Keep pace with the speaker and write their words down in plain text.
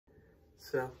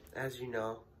So, as you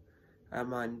know,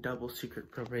 I'm on double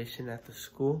secret probation at the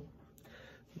school,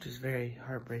 which is very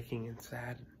heartbreaking and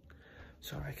sad.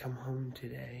 So I come home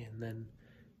today and then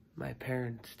my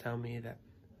parents tell me that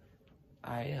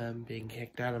I am being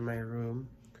kicked out of my room.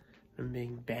 I'm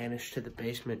being banished to the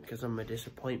basement because I'm a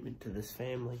disappointment to this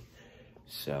family.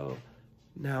 So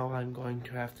now I'm going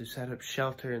to have to set up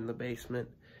shelter in the basement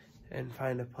and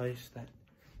find a place that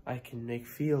I can make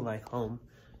feel like home,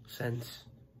 since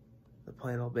the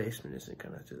plain old basement isn't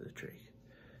gonna do the trick.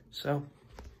 So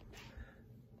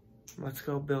let's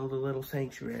go build a little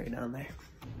sanctuary down there.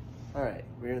 All right,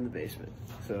 we're in the basement.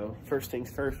 So first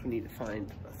things first, we need to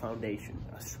find a foundation,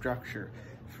 a structure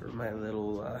for my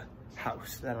little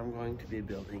house that I'm going to be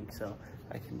building so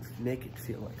I can make it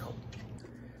feel like home.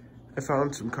 I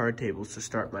found some card tables to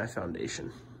start my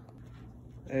foundation.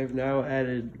 I have now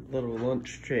added little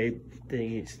lunch tray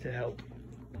thingies to help.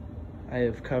 I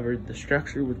have covered the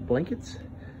structure with blankets,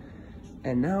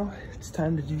 and now it's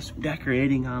time to do some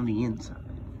decorating on the inside.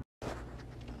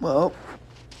 Well,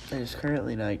 it's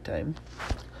currently nighttime.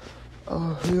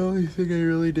 The only thing I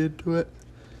really did to it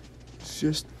is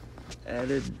just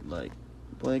added like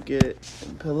blanket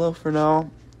and pillow for now,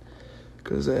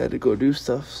 because I had to go do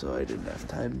stuff, so I didn't have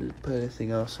time to put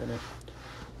anything else in it.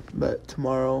 But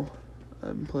tomorrow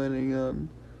I'm planning on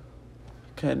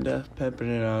kind of pimping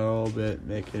it out a little bit,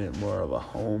 making it more of a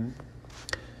home,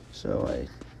 so I,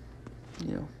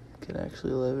 can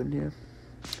actually live in here.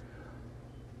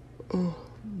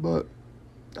 But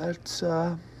that's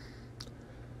all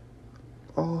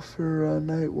for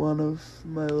night one of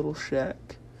my little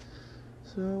shack.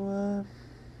 So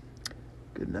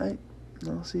good night, and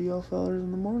I'll see y'all fellers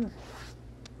in the morning.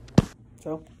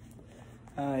 So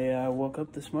I woke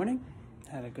up this morning,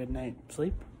 had a good night's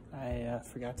sleep. I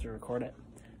forgot to record it,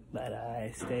 but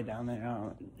I stayed down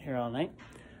here all night.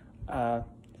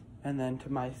 And then to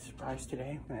my surprise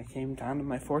today, when I came down to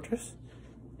my fortress,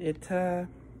 it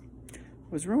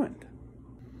was ruined.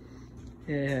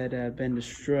 It had been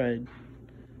destroyed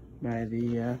by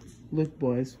the Lick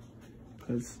Boys,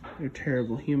 because they're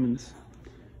terrible humans.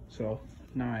 So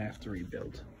now I have to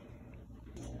rebuild.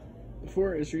 The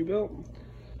fort is rebuilt,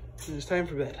 and it's time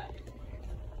for bed.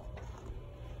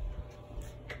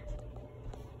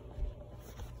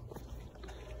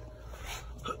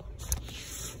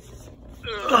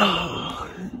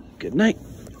 Good night.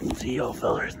 See y'all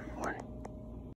fellers.